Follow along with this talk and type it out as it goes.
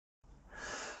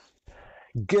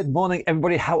Good morning,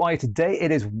 everybody. How are you today?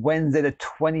 It is Wednesday, the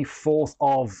 24th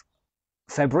of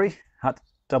February. Had to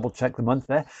double check the month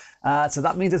there. So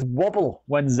that means it's Wobble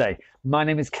Wednesday. My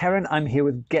name is Karen. I'm here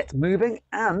with Get Moving,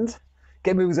 and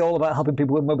Get Moving is all about helping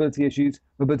people with mobility issues,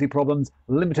 mobility problems,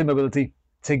 limited mobility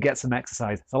to get some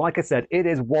exercise. So like I said, it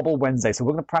is Wobble Wednesday. So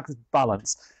we're going to practice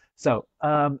balance. So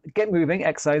Get Moving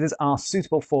exercises are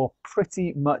suitable for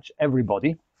pretty much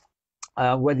everybody,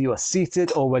 whether you are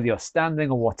seated or whether you're standing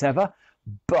or whatever.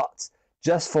 But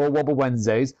just for Wobble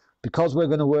Wednesdays, because we're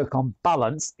going to work on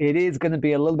balance, it is going to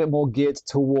be a little bit more geared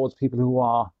towards people who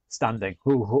are standing,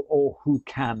 who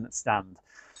can stand.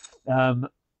 Bear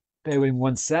with me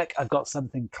one sec. I've got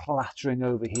something clattering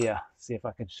over here. See if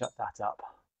I can shut that up.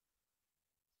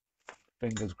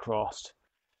 Fingers crossed.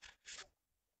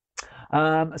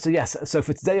 So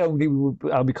for today only,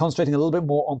 I'll be concentrating a little bit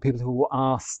more on people who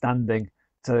are standing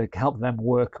to help them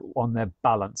work on their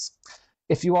balance.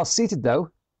 If you are seated, though,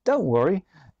 don't worry.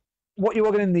 What you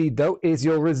are going to need, though, is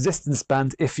your resistance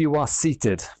band if you are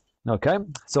seated. Okay,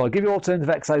 so I'll give you alternative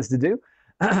exercises to do,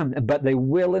 but they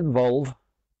will involve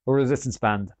a resistance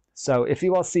band. So if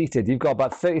you are seated, you've got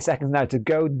about 30 seconds now to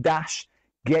go dash,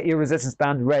 get your resistance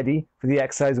band ready for the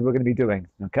exercise that we're going to be doing.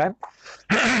 Okay,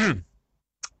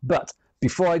 but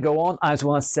before I go on, I just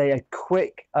want to say a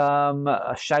quick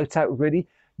shout out, really.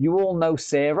 You all know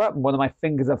Sarah, one of my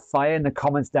fingers of fire, in the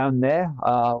comments down there.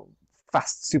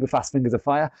 Super fast fingers of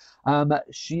fire.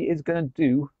 She's going to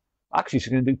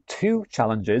do 2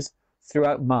 challenges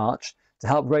throughout March to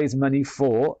help raise money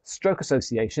for Stroke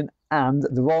Association and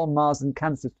the Royal Marsden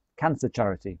Cancer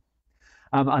Charity.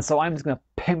 And so I'm just going to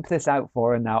pimp this out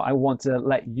for her now. I want to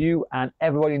let you and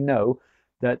everybody know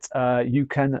that you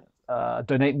can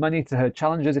donate money to her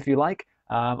challenges if you like.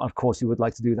 Of course, you would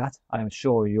like to do that. I am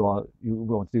sure you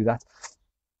want to do that.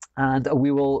 And we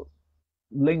will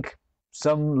link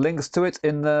some links to it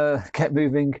in the Get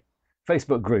Moving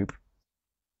Facebook group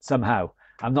somehow.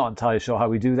 I'm not entirely sure how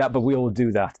we do that, but we will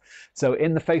do that. So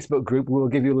in the Facebook group, we will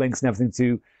give you links and everything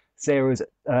to Sarah's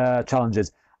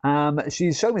challenges.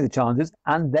 She's shown me the challenges,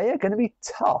 and they are going to be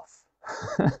tough.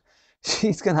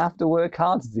 She's going to have to work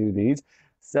hard to do these.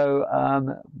 So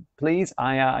please,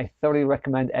 I thoroughly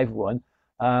recommend everyone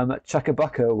chuck a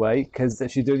buck her way, because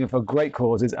she's doing it for great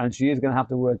causes, and she is going to have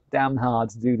to work damn hard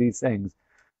to do these things.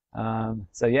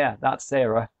 So yeah, that's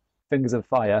Sarah, fingers of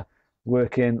fire,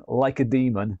 working like a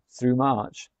demon through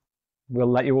March. We'll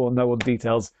let you all know all the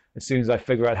details as soon as I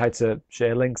figure out how to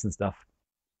share links and stuff.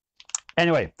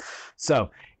 Anyway, so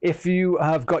if you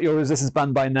have got your resistance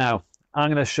band by now, I'm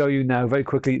going to show you now very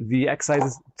quickly the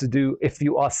exercises to do if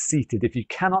you are seated. If you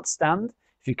cannot stand,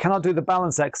 if you cannot do the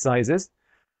balance exercises,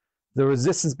 the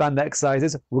resistance band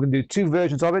exercises, we're going to do 2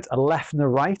 versions of it, a left and a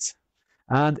right.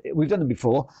 And we've done them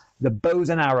before, the bows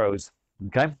and arrows.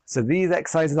 Okay, so these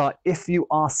exercises are if you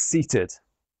are seated.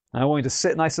 Now I want you to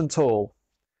sit nice and tall.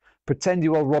 Pretend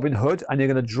you are Robin Hood and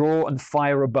you're going to draw and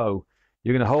fire a bow.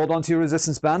 You're going to hold on to your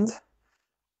resistance band.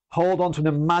 Hold on to an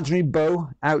imaginary bow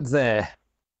out there.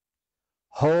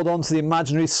 Hold on to the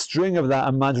imaginary string of that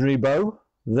imaginary bow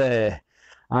there.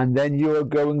 And then you're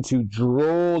going to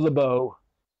draw the bow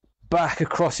back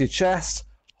across your chest,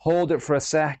 hold it for a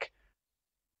sec,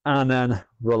 and then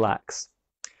relax.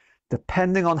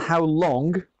 Depending on how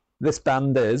long this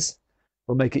band is,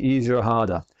 will make it easier or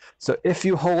harder. So if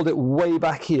you hold it way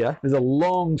back here, there's a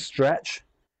long stretch,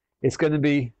 it's going to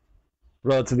be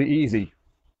relatively easy.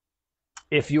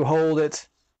 If you hold it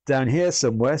down here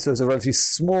somewhere, so it's a relatively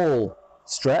small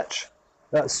stretch,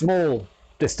 that small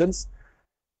distance,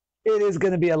 it is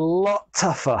going to be a lot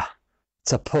tougher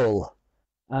to pull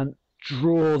and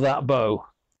draw that bow.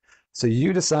 So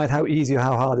you decide how easy or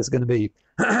how hard it's going to be.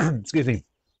 Excuse me.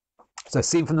 So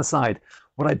seen from the side,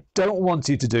 what I don't want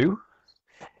you to do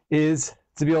is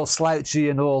to be all slouchy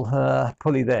and all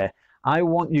pulley there. I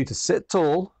want you to sit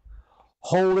tall,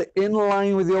 hold it in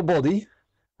line with your body,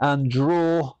 and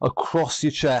draw across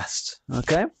your chest.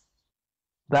 Okay?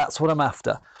 That's what I'm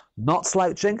after. Not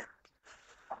slouching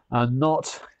and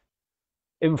not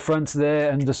in front there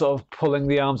and just sort of pulling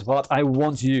the arms apart. I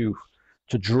want you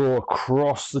to draw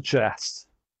across the chest.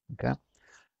 Okay?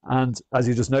 And as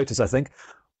you just noticed, I think,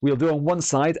 we'll do on one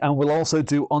side and we'll also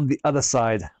do on the other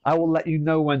side. I will let you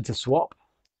know when to swap,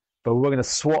 but we're going to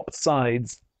swap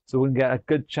sides so we can get a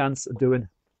good chance of doing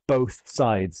both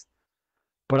sides.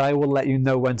 But I will let you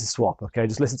know when to swap, okay?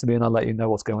 Just listen to me and I'll let you know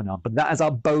what's going on. But that is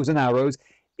our bows and arrows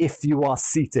if you are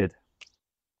seated.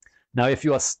 Now, if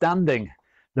you are standing,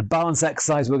 the balance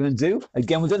exercise we're going to do,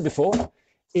 again, we've done it before,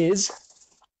 is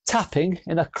tapping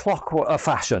in a clockwork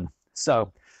fashion.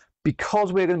 So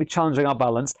because we're going to be challenging our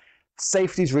balance,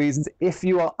 safety's reasons, if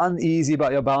you are uneasy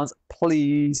about your balance,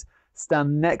 please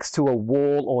stand next to a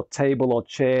wall or table or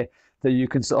chair that you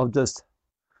can sort of just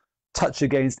touch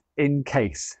against in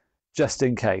case, just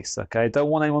in case, okay? Don't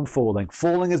want anyone falling.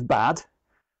 Falling is bad,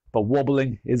 but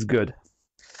wobbling is good.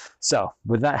 So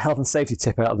with that health and safety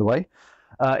tip out of the way,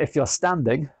 if you're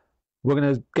standing, we're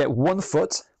going to get 1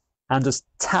 foot and just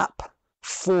tap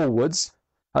forwards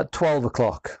at 12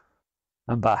 o'clock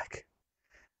and back.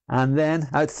 And then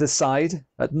out to the side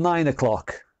at 9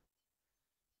 o'clock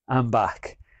and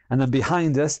back. And then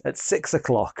behind us at 6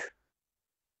 o'clock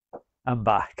and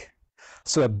back.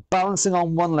 So we're balancing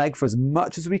on one leg for as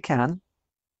much as we can,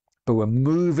 but we're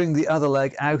moving the other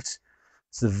leg out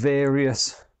to the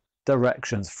various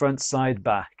directions, front, side,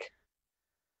 back,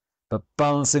 but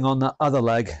balancing on the other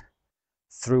leg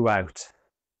throughout.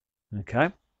 Okay.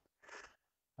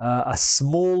 A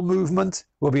small movement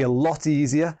will be a lot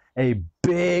easier. A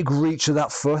big reach of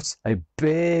that foot, a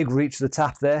big reach of the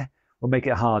tap there will make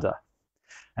it harder.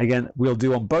 Again, we'll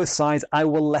do on both sides. I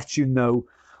will let you know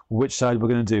which side we're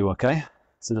going to do, okay?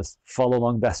 So just follow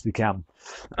along best we can.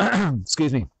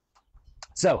 Excuse me.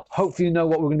 So hopefully you know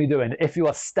what we're going to be doing. If you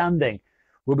are standing,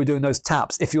 we'll be doing those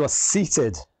taps. If you are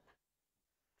seated,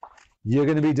 you're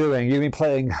going to be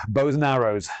playing bows and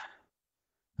arrows.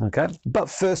 Okay? But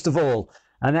first of all,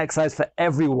 an exercise for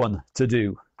everyone to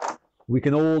do. We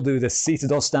can all do this,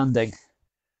 seated or standing,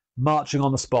 marching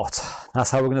on the spot. That's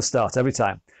how we're going to start every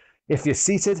time. If you're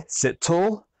seated, sit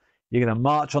tall. You're going to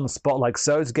march on the spot like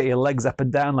so, to get your legs up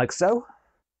and down like so.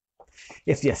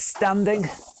 If you're standing,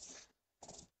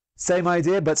 same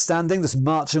idea, but standing, just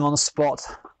marching on the spot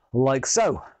like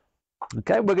so.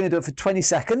 Okay, we're going to do it for 20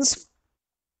 seconds.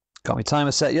 Got my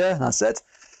timer set here, that's it.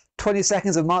 20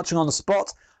 seconds of marching on the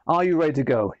spot. Are you ready to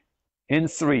go? In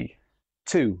 3,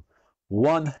 2,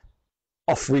 1,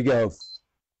 off we go.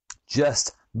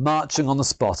 Just marching on the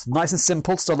spot. Nice and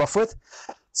simple to start off with.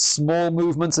 Small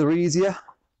movements are easier,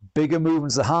 bigger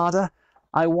movements are harder.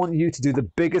 I want you to do the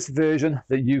biggest version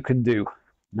that you can do.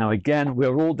 Now again,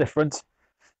 we're all different.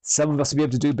 Some of us will be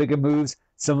able to do bigger moves,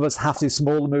 some of us have to do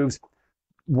smaller moves.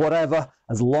 Whatever,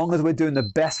 as long as we're doing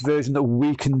the best version that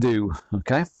we can do.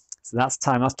 Okay, so that's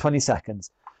time, that's 20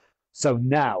 seconds. So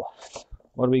now,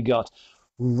 what do we got?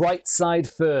 Right side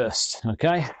first,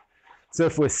 okay? So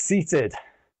if we're seated,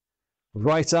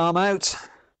 right arm out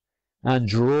and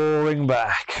drawing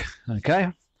back,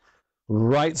 okay?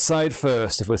 Right side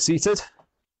first if we're seated.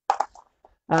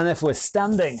 And if we're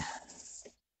standing,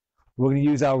 we're going to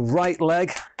use our right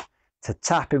leg to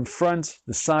tap in front,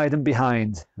 the side and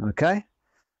behind, okay?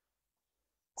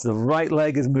 So the right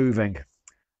leg is moving.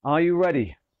 Are you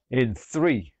ready? In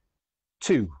 3,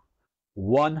 2,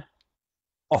 1,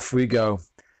 off we go.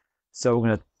 So we're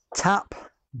going to tap,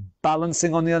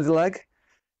 balancing on the other leg,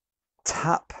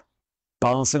 tap,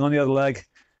 balancing on the other leg,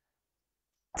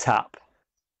 tap,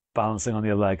 balancing on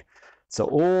the other leg. So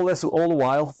all the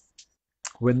while,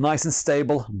 we're nice and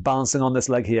stable, balancing on this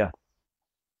leg here.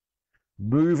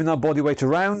 Moving our body weight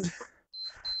around.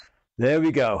 There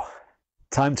we go.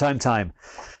 Time, time, time.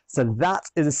 So that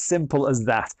is as simple as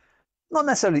that. Not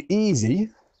necessarily easy,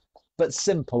 but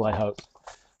simple, I hope.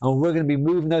 And we're going to be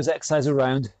moving those exercises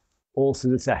around all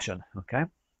through the session, okay?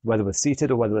 Whether we're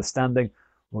seated or whether we're standing,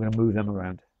 we're going to move them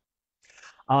around.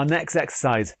 Our next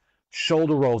exercise,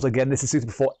 shoulder rolls. Again, this is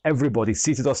suitable for everybody,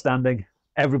 seated or standing.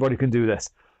 Everybody can do this.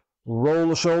 Roll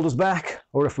the shoulders back,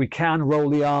 or if we can, roll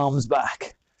the arms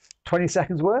back. 20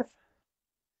 seconds worth.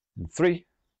 In 3,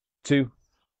 2,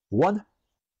 1.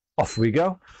 Off we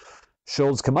go.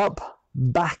 Shoulders come up,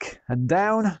 back and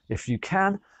down if you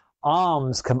can.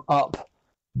 Arms come up,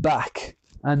 back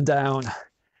and down.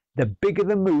 The bigger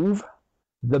the move,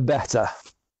 the better.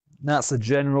 That's the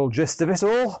general gist of it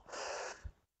all.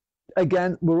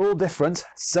 Again, we're all different.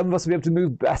 Some of us will be able to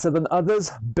move better than others,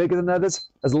 bigger than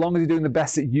others, as long as you're doing the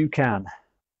best that you can.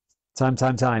 Time,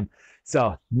 time, time.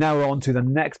 So now we're on to the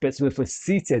next bit. So if we're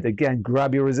seated, again,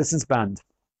 grab your resistance band.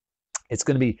 It's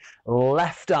going to be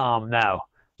left arm now.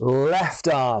 Left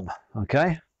arm,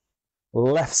 okay?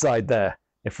 Left side there,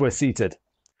 if we're seated.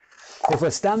 If we're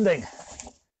standing,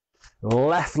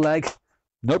 left leg,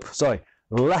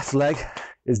 left leg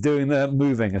is doing the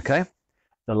moving, okay?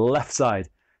 The left side,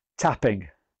 tapping.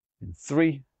 In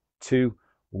 3, 2,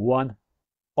 1,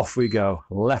 off we go.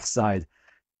 Left side,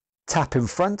 tap in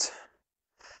front,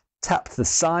 tap to the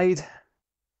side,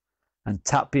 and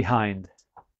tap behind.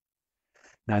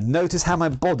 Now notice how my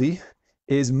body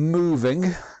is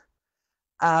moving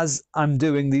as I'm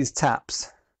doing these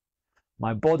taps.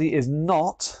 My body is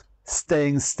not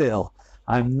staying still.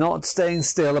 I'm not staying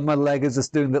still and my leg is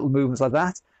just doing little movements like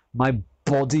that. My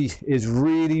body is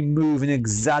really moving,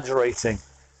 exaggerating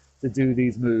to do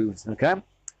these moves, okay?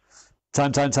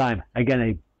 Time. Again,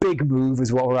 a big move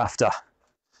is what we're after.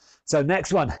 So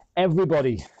next one,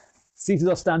 everybody, seated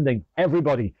or standing,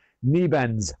 everybody, knee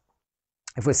bends.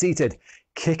 If we're seated,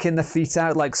 kicking the feet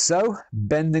out like so,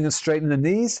 bending and straightening the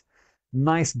knees.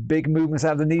 Nice big movements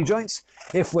out of the knee joints.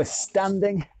 If we're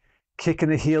standing, kicking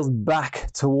the heels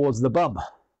back towards the bum.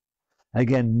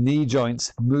 Again, knee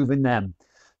joints, moving them.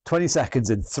 20 seconds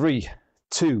in 3,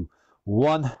 2,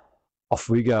 1, off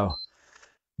we go.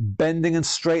 Bending and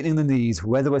straightening the knees,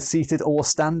 whether we're seated or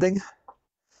standing.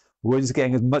 We're just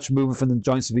getting as much movement from the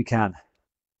joints as we can.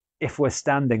 If we're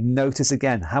standing, notice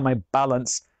again how my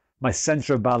balance, my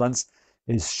center of balance,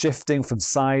 is shifting from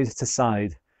side to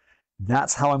side.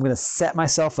 That's how I'm going to set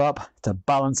myself up to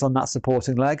balance on that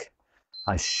supporting leg.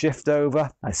 I shift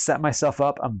over, I set myself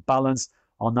up and balance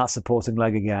on that supporting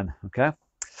leg again, okay?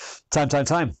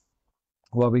 Time.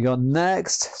 What have we got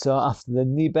next? So after the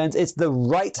knee bends, it's the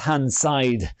right-hand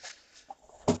side.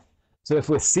 So if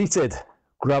we're seated,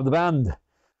 grab the band.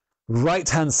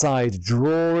 Right-hand side,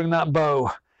 drawing that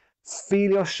bow.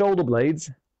 Feel your shoulder blades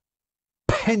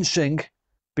pinching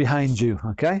behind you,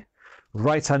 okay?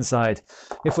 Right-hand side.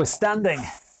 If we're standing,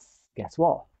 guess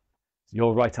what?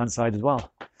 Your right-hand side as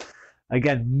well.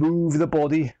 Again, move the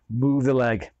body, move the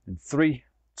leg. In 3,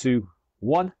 2,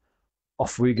 1,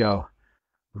 off we go.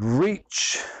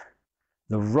 Reach.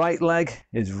 The right leg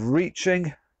is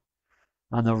reaching,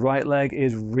 and the right leg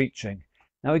is reaching.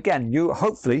 Now again, you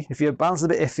hopefully, if your balance is a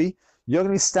bit iffy, you're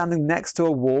going to be standing next to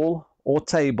a wall or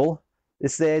table.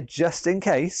 It's there just in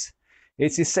case.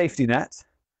 It's your safety net.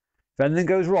 If anything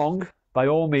goes wrong, by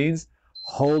all means,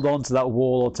 hold on to that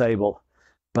wall or table.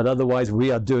 But otherwise,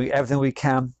 we are doing everything we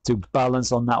can to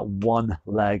balance on that one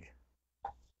leg.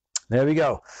 There we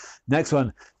go. Next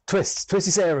one, twists,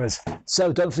 twisty Sarahs.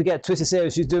 So don't forget, Twisty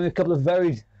Sarah, she's doing a couple of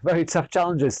very, very tough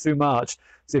challenges through March.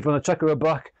 So if you want to chuck her a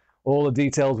buck, all the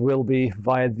details will be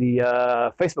via the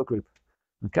Facebook group.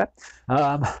 Okay.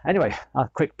 Anyway, a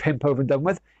quick pimp over and done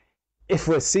with. If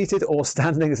we're seated or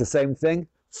standing, it's the same thing.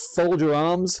 Fold your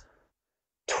arms,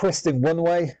 twisting one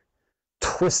way,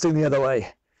 twisting the other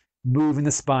way, moving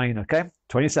the spine. Okay.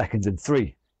 20 seconds in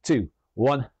 3, 2,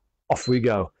 1, off we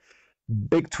go.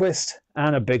 Big twist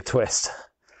and a big twist.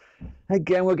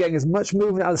 Again, we're getting as much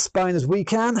movement out of the spine as we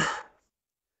can,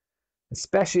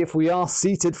 especially if we are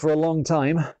seated for a long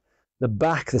time. The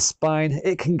back, the spine,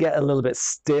 it can get a little bit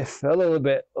stiff, a little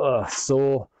bit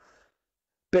sore,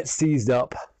 bit seized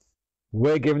up.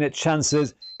 We're giving it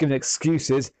chances, giving it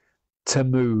excuses to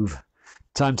move.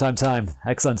 Time.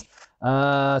 Excellent.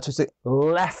 Twist it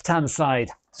left-hand side.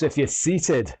 So if you're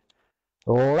seated,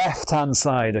 left-hand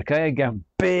side, okay? Again,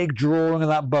 big drawing of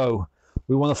that bow.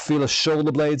 We want to feel the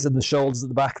shoulder blades and the shoulders at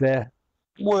the back there,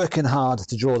 working hard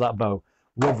to draw that bow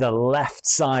with the left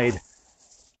side.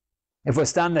 If we're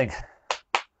standing,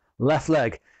 left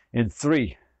leg in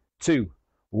 3, 2,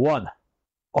 1,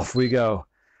 off we go.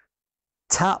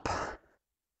 Tap,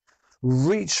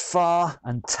 reach far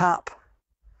and tap,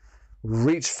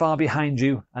 reach far behind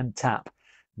you and tap.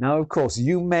 Now, of course,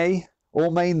 you may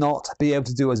or may not be able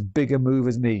to do as big a move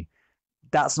as me.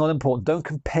 That's not important. Don't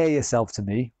compare yourself to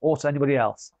me or to anybody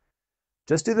else.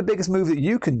 Just do the biggest move that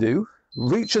you can do,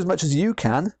 reach as much as you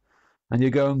can, and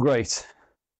you're going great.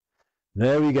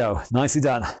 There we go. Nicely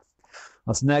done.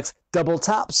 What's next? Double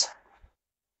taps.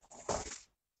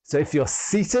 So if you're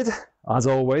seated, as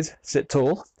always, sit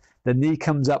tall. The knee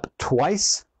comes up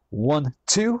twice. 1,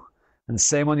 2. And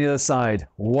same on the other side.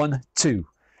 1, 2.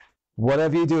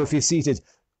 Whatever you do if you're seated,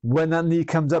 when that knee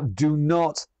comes up, do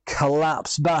not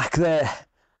collapse back there.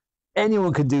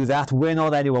 Anyone can do that. We're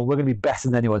not anyone. We're going to be better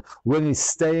than anyone. We're going to be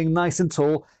staying nice and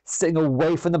tall, sitting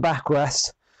away from the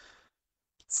backrest,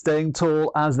 staying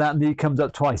tall as that knee comes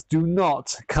up twice. Do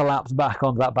not collapse back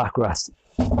onto that backrest.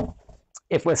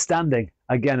 If we're standing,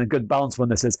 again, a good balance one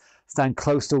this is, stand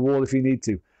close to a wall if you need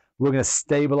to. We're going to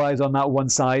stabilize on that one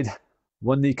side.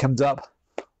 One knee comes up,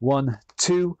 1,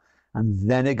 2, and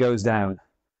then it goes down.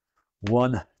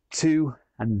 1, 2,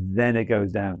 and then it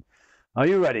goes down. Are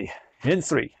you ready? In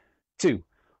 3, 2,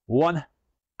 1,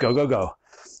 go.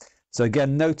 So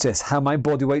again, notice how my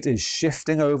body weight is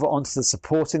shifting over onto the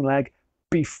supporting leg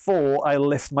before I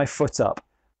lift my foot up.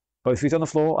 Both feet on the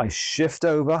floor, I shift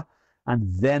over,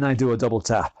 and then I do a double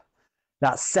tap.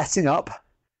 That's setting up,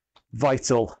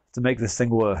 vital to make this thing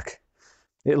work.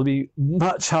 It'll be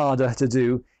much harder to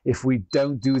do if we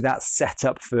don't do that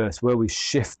setup first, where we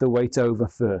shift the weight over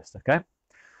first, okay?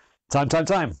 Time.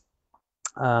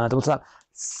 Double tap.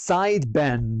 Side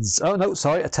bends. Oh, no,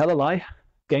 sorry, I tell a lie.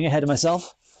 Getting ahead of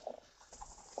myself.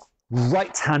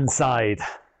 Right-hand side.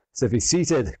 So if you're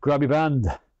seated, grab your band,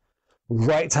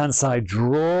 right hand side,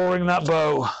 drawing that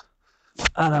bow,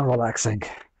 and then relaxing.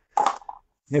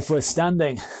 If we're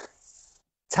standing,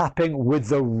 tapping with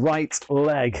the right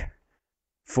leg,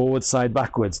 forward, side,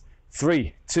 backwards.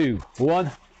 3, 2,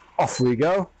 1, off we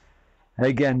go.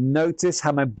 Again, notice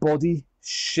how my body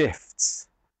shifts.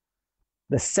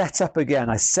 The setup again,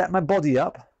 I set my body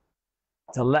up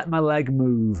to let my leg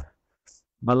move.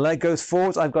 My leg goes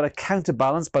forward, I've got to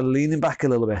counterbalance by leaning back a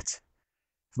little bit.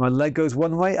 If my leg goes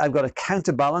one way, I've got to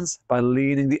counterbalance by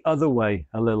leaning the other way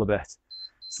a little bit.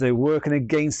 So they're working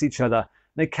against each other,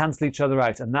 they cancel each other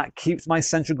out, and that keeps my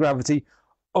central gravity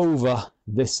over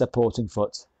this supporting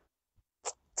foot.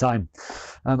 Time.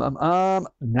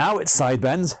 Now it's side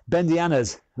bends,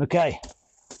 bendianas. Okay.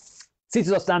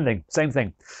 Seated or standing, same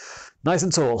thing. Nice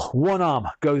and tall. One arm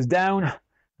goes down,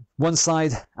 one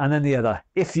side, and then the other.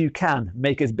 If you can,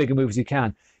 make as big a move as you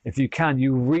can. If you can,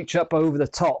 you reach up over the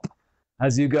top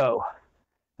as you go.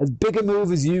 As big a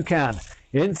move as you can.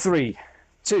 In 3,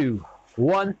 2,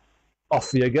 1,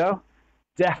 off you go.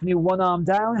 Definitely one arm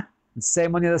down, and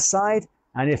same on the other side.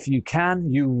 And if you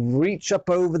can, you reach up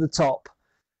over the top.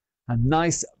 A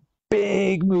nice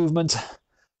big movement,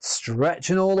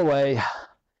 stretching all the way,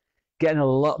 getting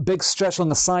a big stretch on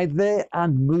the side there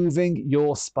and moving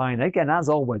your spine. Again, as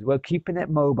always, we're keeping it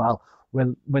mobile.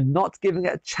 We're not giving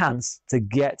it a chance to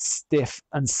get stiff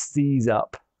and seize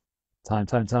up.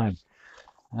 Time.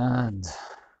 And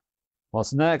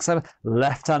what's next?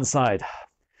 Left hand side.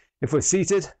 If we're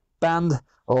seated, band,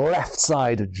 left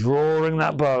side, drawing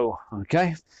that bow.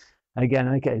 Okay? Again,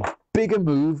 okay. Bigger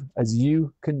move as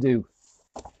you can do.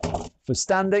 For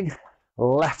standing,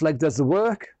 left leg does the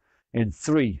work. In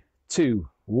 3, 2,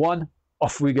 1,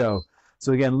 off we go.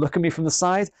 So again, look at me from the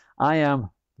side. I am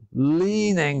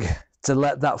leaning to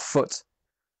let that foot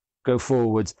go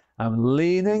forwards. I'm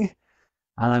leaning,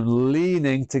 and I'm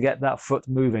leaning to get that foot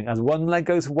moving. As one leg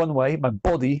goes one way, my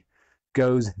body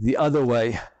goes the other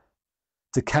way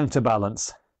to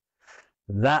counterbalance.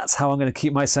 That's how I'm going to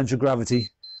keep my central gravity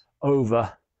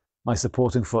over my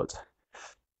supporting foot.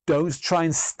 Don't try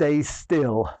and stay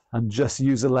still and just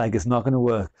use the leg. It's not going to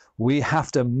work. We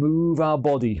have to move our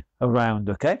body around,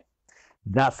 okay?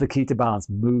 That's the key to balance,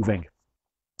 moving.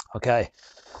 Okay.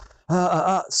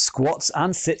 Squats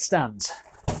and sit stands.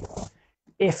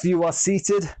 If you are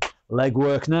seated, leg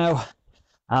work now.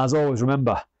 As always,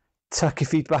 remember, tuck your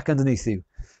feet back underneath you.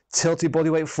 Tilt your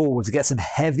body weight forward to get some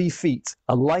heavy feet.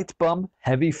 A light bum,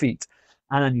 heavy feet.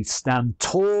 And then you stand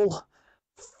tall,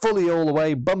 fully all the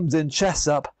way, bums in, chest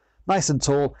up, nice and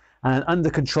tall, and then under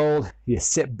control, you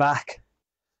sit back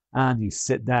and you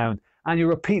sit down. And you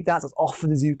repeat that as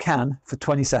often as you can for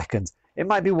 20 seconds. It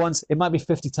might be once, it might be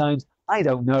 50 times, I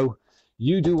don't know.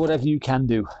 You do whatever you can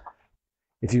do.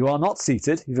 If you are not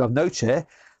seated, if you have no chair,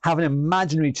 have an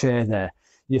imaginary chair there.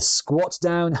 You squat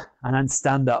down and then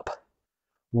stand up.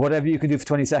 Whatever you can do for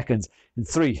 20 seconds. In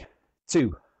 3,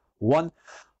 2, 1,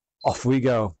 off we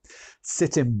go.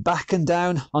 Sitting back and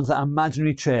down onto that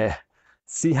imaginary chair.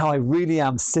 See how I really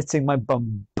am sitting my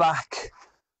bum back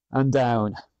and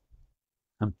down.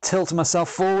 I'm tilting myself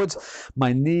forward.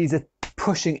 My knees are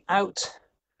pushing out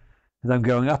as I'm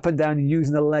going up and down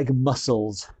using the leg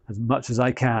muscles as much as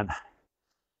I can.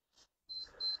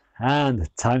 And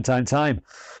time.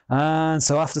 And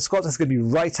so after squat, it's going to be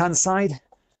right hand side.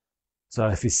 So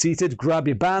if you're seated, grab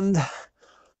your band,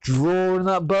 drawing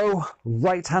that bow,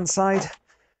 right hand side.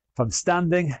 If I'm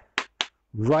standing,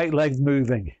 right leg's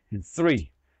moving. In 3,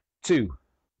 2,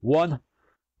 1,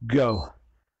 go.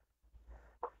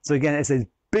 So again, it's as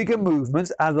big a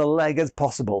movement as the leg as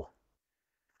possible.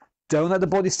 Don't let the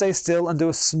body stay still and do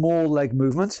a small leg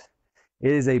movement.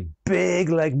 It is a big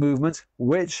leg movement,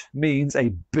 which means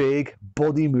a big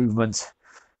body movement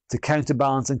to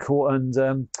counterbalance and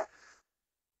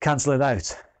cancel it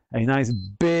out. A nice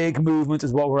big movement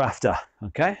is what we're after,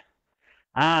 okay?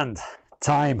 And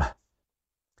time.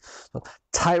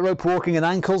 Tightrope walking and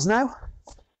ankles now.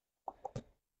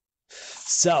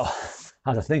 So,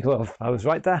 I had to think of, I was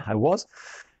right there, I was.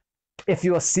 If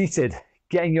you are seated,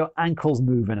 getting your ankles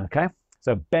moving, okay?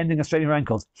 So bending and straightening your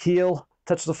ankles. Heel,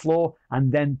 touch the floor,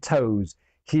 and then toes.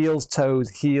 Heels, toes,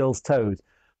 heels, toes.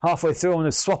 Halfway through, I'm going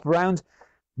to swap around.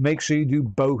 Make sure you do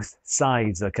both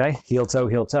sides, okay? Heel, toe,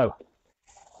 heel, toe.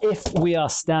 If we are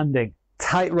standing,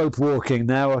 tightrope walking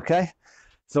now, okay?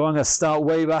 So I'm going to start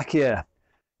way back here.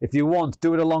 If you want,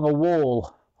 do it along a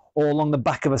wall, or along the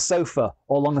back of a sofa,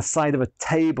 or along the side of a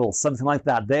table, something like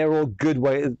that. They're all good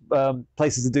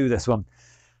places to do this one.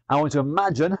 I want to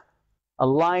imagine a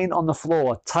line on the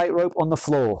floor, a tightrope on the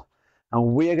floor,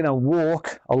 and we're going to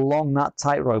walk along that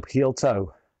tightrope, heel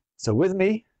toe. So with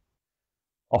me,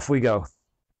 Off we go.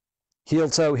 Heel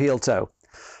toe, heel toe.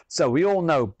 So we all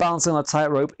know balancing on a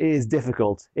tightrope is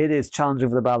difficult. It is challenging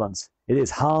for the balance. It is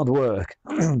hard work.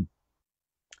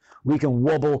 We can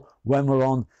wobble when we're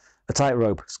on a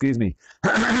tightrope. Excuse me.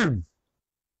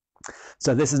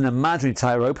 So this is an imaginary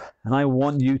tightrope, and I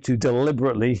want you to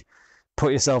deliberately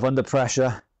put yourself under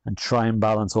pressure and try and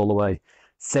balance all the way.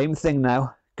 Same thing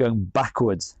now, going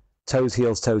backwards. Toes,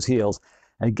 heels, toes, heels.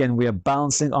 Again, we are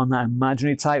balancing on that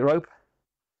imaginary tightrope.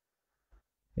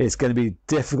 It's going to be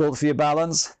difficult for your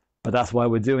balance, but that's why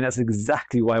we're doing it. That's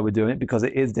exactly why we're doing it, because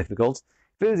it is difficult.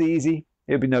 If it was easy,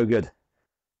 it would be no good.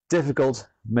 Difficult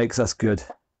makes us good.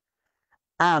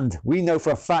 And we know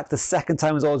for a fact the second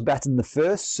time is always better than the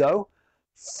first, so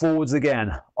forwards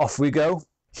again. Off we go.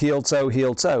 Heel toe,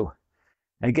 heel toe.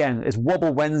 Again, it's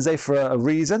Wobble Wednesday for a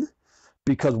reason,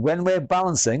 because when we're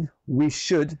balancing, we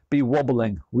should be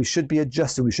wobbling. We should be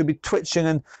adjusting. We should be twitching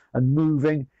and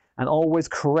moving and always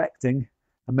correcting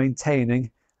and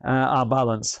maintaining our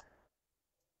balance.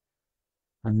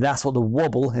 And that's what the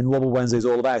wobble in Wobble Wednesday is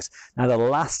all about. Now, the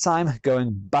last time,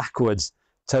 going backwards.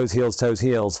 Toes, heels, toes,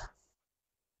 heels.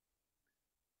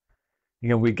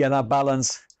 Again, we get our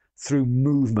balance through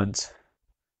movement,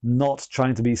 not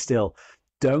trying to be still.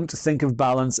 Don't think of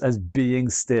balance as being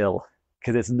still,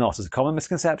 because it's not. It's a common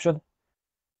misconception,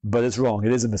 but it's wrong.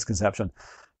 It is a misconception.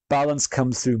 Balance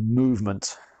comes through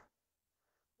movement,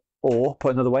 or,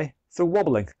 put another way, through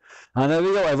wobbling. And there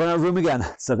we go. I've run out of room again.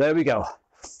 So there we go.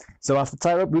 So after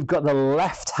tightrope, we've got the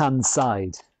left-hand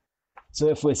side. So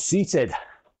if we're seated,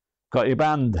 got your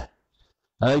band.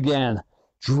 Again,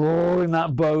 drawing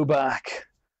that bow back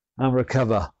and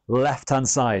recover. Left-hand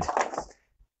side.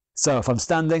 So if I'm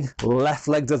standing, left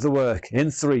leg does the work.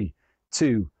 In 3,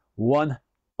 2, 1,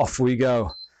 off we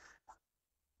go.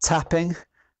 Tapping,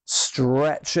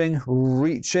 stretching,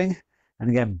 reaching, and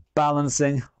again,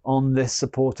 balancing on this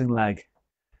supporting leg.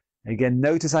 Again,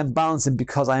 notice I'm balancing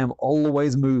because I am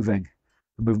always moving.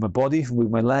 I move my body, move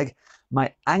my leg.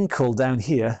 My ankle down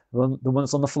here, the one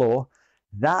that's on the floor,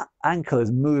 that ankle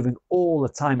is moving all the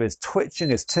time. It's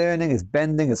twitching, it's turning, it's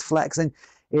bending, it's flexing.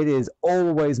 It is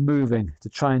always moving to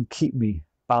try and keep me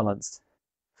balanced.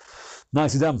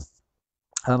 Nicely done.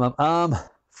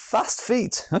 Fast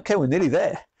feet. Okay, we're nearly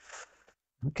there.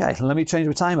 Okay, let me change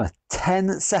my timer.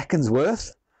 10 seconds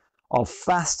worth of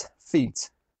fast feet.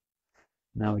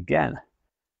 Now again,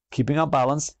 keeping our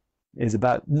balance is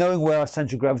about knowing where our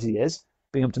center of gravity is,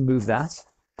 being able to move that.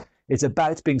 It's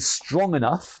about being strong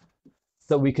enough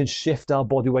that we can shift our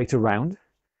body weight around.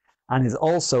 And it's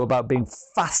also about being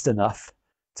fast enough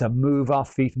to move our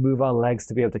feet, move our legs,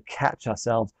 to be able to catch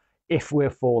ourselves if we're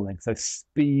falling. So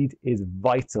speed is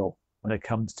vital when it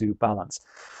comes to balance.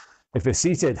 If we're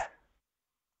seated,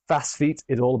 fast feet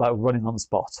is all about running on the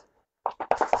spot.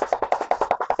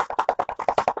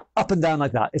 Up and down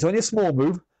like that. It's only a small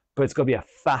move, but it's got to be a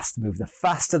fast move. The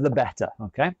faster, the better,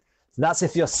 okay? So that's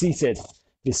if you're seated. If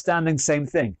you're standing, same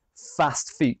thing.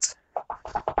 Fast feet.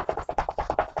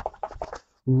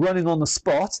 Running on the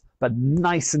spot, but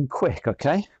nice and quick,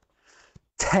 okay?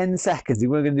 10 seconds.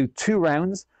 We're going to do 2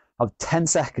 rounds of 10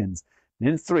 seconds.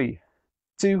 In 3,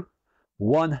 2,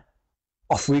 1,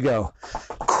 off we go.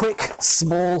 Quick,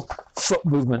 small foot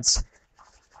movements.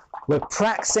 We're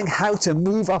practicing how to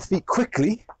move our feet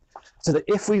quickly so that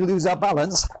if we lose our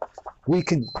balance, we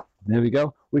can, there we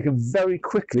go, we can very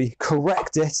quickly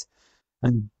correct it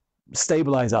and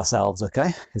stabilize ourselves,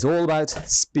 okay? It's all about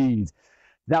speed.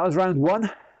 That was round 1.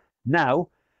 Now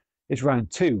it's round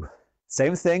 2.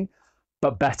 Same thing,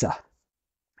 but better.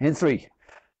 In 3,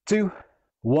 2,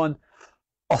 1,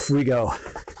 off we go.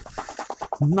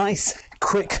 Nice,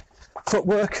 quick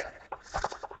footwork.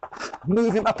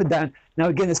 Moving up and down. Now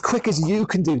again, as quick as you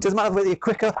can do. It doesn't matter whether you're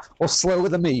quicker or slower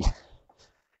than me.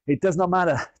 It does not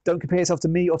matter. Don't compare yourself to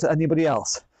me or to anybody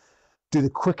else. Do the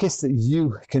quickest that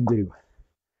you can do.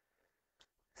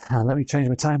 And let me change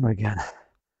my timer again.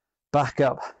 Back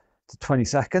up to 20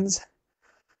 seconds.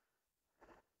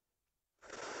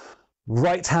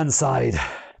 Right hand side.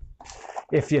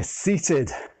 If you're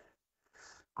seated,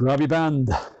 grab your band.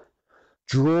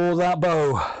 Draw that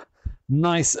bow.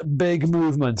 Nice big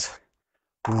movement.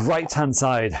 Right hand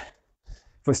side.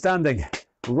 If we're standing,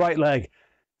 right leg.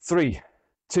 3,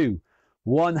 2,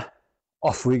 1,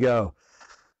 off we go.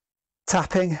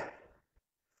 Tapping,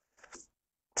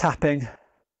 tapping,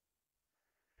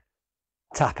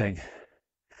 tapping.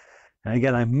 And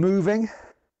again, I'm moving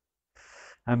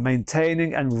and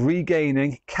maintaining and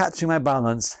regaining, catching my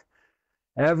balance.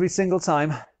 Every single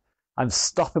time, I'm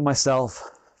stopping myself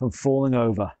from falling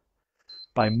over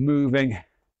by moving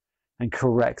and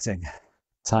correcting.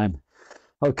 Time.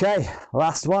 Okay,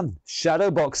 last one, shadow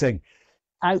boxing.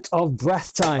 out of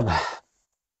breath time.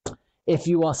 If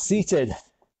you are seated,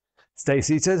 stay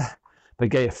seated, but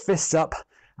get your fists up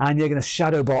and you're going to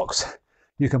shadow box.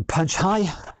 You can punch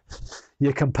high,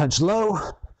 you can punch low,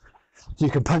 you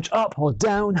can punch up or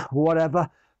down, whatever,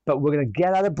 but we're going to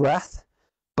get out of breath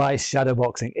by shadow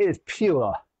boxing. It is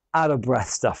pure out of breath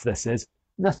stuff, this is.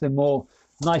 Nothing more,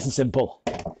 nice and simple.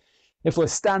 If we're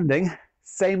standing,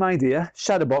 same idea,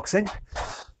 shadow boxing,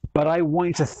 but I want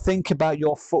you to think about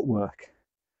your footwork.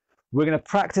 We're going to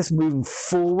practice moving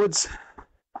forwards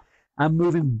and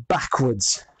moving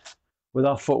backwards with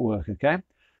our footwork, okay?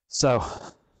 So,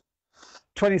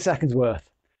 20 seconds worth.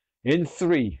 In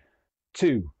 3,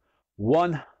 2,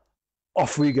 1,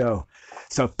 off we go.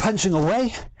 So punching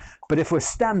away, but if we're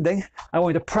standing, I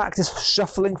want you to practice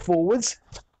shuffling forwards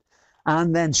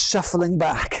and then shuffling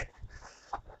back.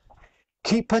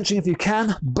 Keep punching if you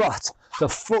can, but the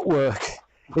footwork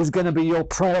is going to be your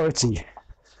priority.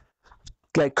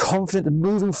 Get confident in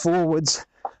moving forwards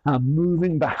and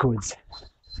moving backwards.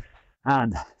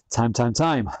 And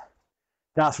time.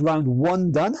 That's round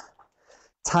 1 done.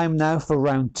 Time now for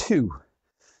round 2.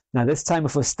 Now this time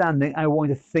if we're standing, I want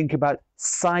you to think about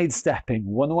sidestepping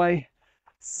one way,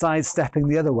 sidestepping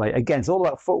the other way. Again, it's all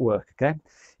about footwork, okay?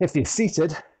 If you're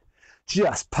seated,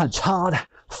 just punch hard,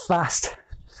 fast,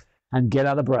 and get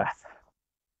out of breath.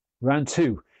 Round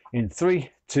 2. In 3,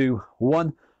 2,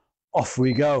 1, off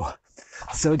we go.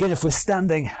 So again, if we're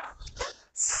standing,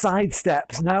 side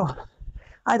steps now.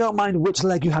 I don't mind which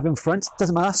leg you have in front,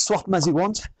 doesn't matter, swap them as you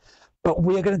want, but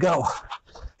we're going to go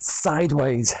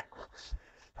sideways.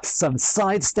 Some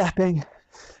sidestepping,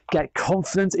 get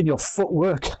confident in your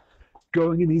footwork,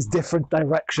 going in these different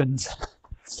directions.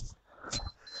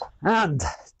 And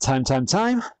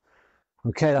time.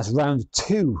 Okay, that's round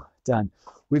 2 done.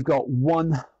 We've got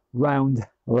 1 round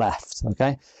left,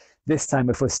 okay? This time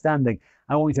if we're standing,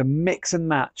 I want you to mix and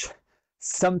match.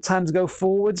 Sometimes go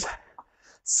forwards,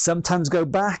 sometimes go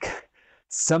back,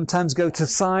 sometimes go to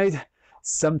side,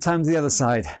 sometimes the other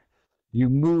side. You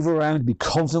move around, be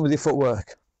confident with your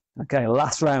footwork. Okay,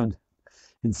 last round.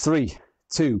 In 3,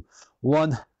 2,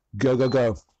 1,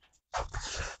 go.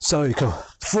 So you go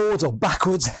forwards or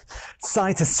backwards,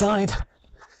 side to side.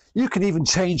 You can even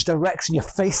change direction you're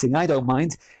facing, I don't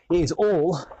mind. It is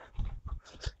all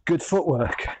good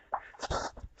footwork.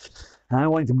 And I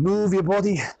want you to move your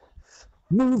body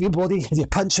as you're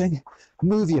punching,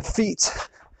 move your feet.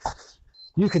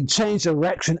 You can change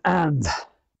direction and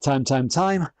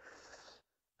time.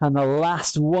 And the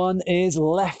last one is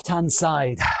left-hand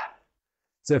side.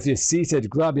 So if you're seated,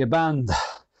 grab your band.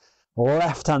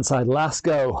 Left-hand side, last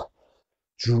go.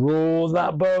 Draw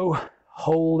that bow,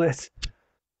 hold it,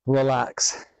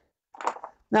 relax.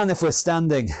 Now if we're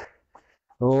standing,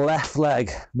 left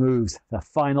leg moves the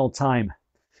final time.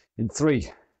 In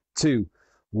 3, 2,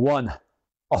 1,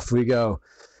 off we go.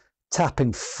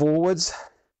 Tapping forwards,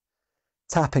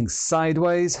 tapping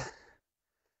sideways,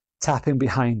 tapping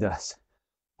behind us.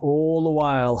 All the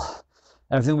while,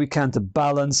 everything we can to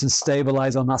balance and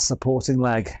stabilize on that supporting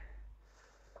leg.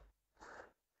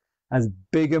 As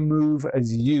big a move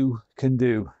as you can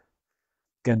do.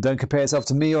 Again, don't compare yourself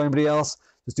to me or anybody else.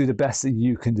 Just do the best that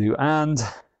you can do. And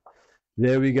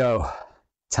there we go.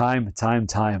 Time.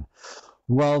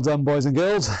 Well done, boys and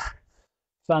girls.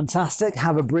 Fantastic.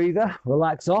 Have a breather.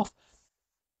 Relax off.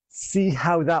 See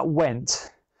how that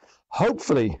went.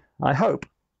 Hopefully, I hope,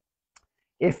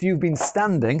 if you've been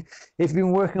standing, if you've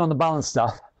been working on the balance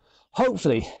stuff,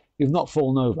 hopefully you've not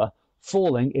fallen over.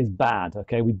 Falling is bad,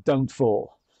 okay? We don't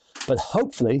fall. But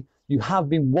hopefully you have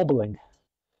been wobbling.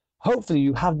 Hopefully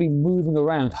you have been moving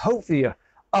around. Hopefully your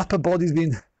upper body's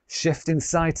been shifting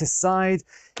side to side.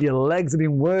 Your legs have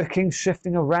been working,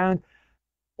 shifting around.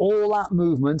 All that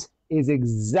movement is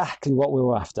exactly what we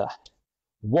were after.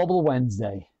 Wobble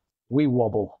Wednesday. We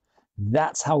wobble.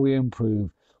 That's how we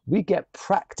improve. We get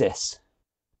practice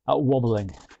at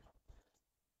wobbling.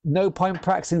 No point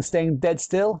practicing staying dead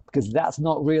still, because that's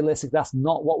not realistic. That's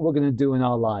not what we're going to do in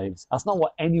our lives. That's not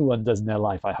what anyone does in their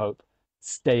life, I hope.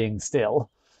 Staying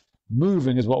still.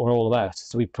 Moving is what we're all about.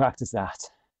 So we practice that.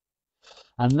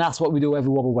 And that's what we do every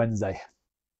Wobble Wednesday.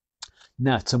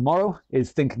 Now, tomorrow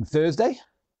is Thinking Thursday.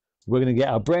 We're going to get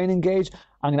our brain engaged.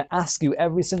 I'm going to ask you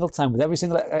every single time with every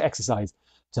single exercise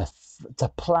to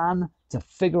plan, to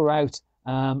figure out,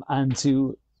 and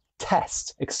to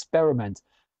test, experiment,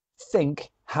 think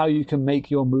how you can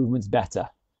make your movements better.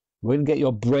 We're going to get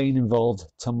your brain involved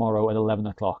tomorrow at 11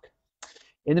 o'clock.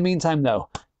 In the meantime, though,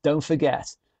 don't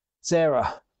forget,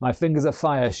 Sarah, my fingers are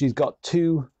fire. She's got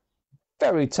 2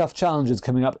 very tough challenges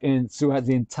coming up throughout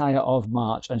the entire of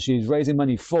March, and she's raising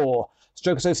money for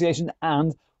Stroke Association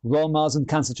and Royal Marsden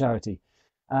Cancer Charity.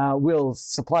 we'll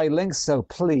supply links. So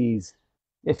please,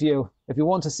 if you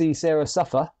want to see Sarah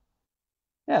suffer,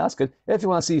 yeah, that's good. If you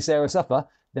want to see Sarah suffer,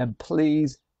 then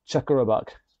please chuck her a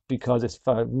buck, because it's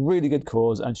for a really good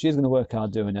cause and she's going to work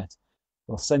hard doing it.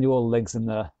 We'll send you all the links in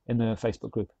the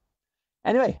Facebook group.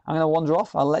 Anyway, I'm going to wander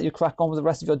off. I'll let you crack on with the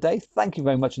rest of your day. Thank you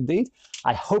very much indeed.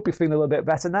 I hope you're feeling a little bit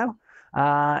better now.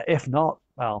 If not,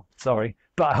 well, sorry,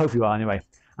 but I hope you are anyway.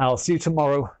 I'll see you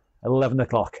tomorrow at 11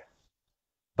 o'clock.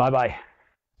 Bye-bye.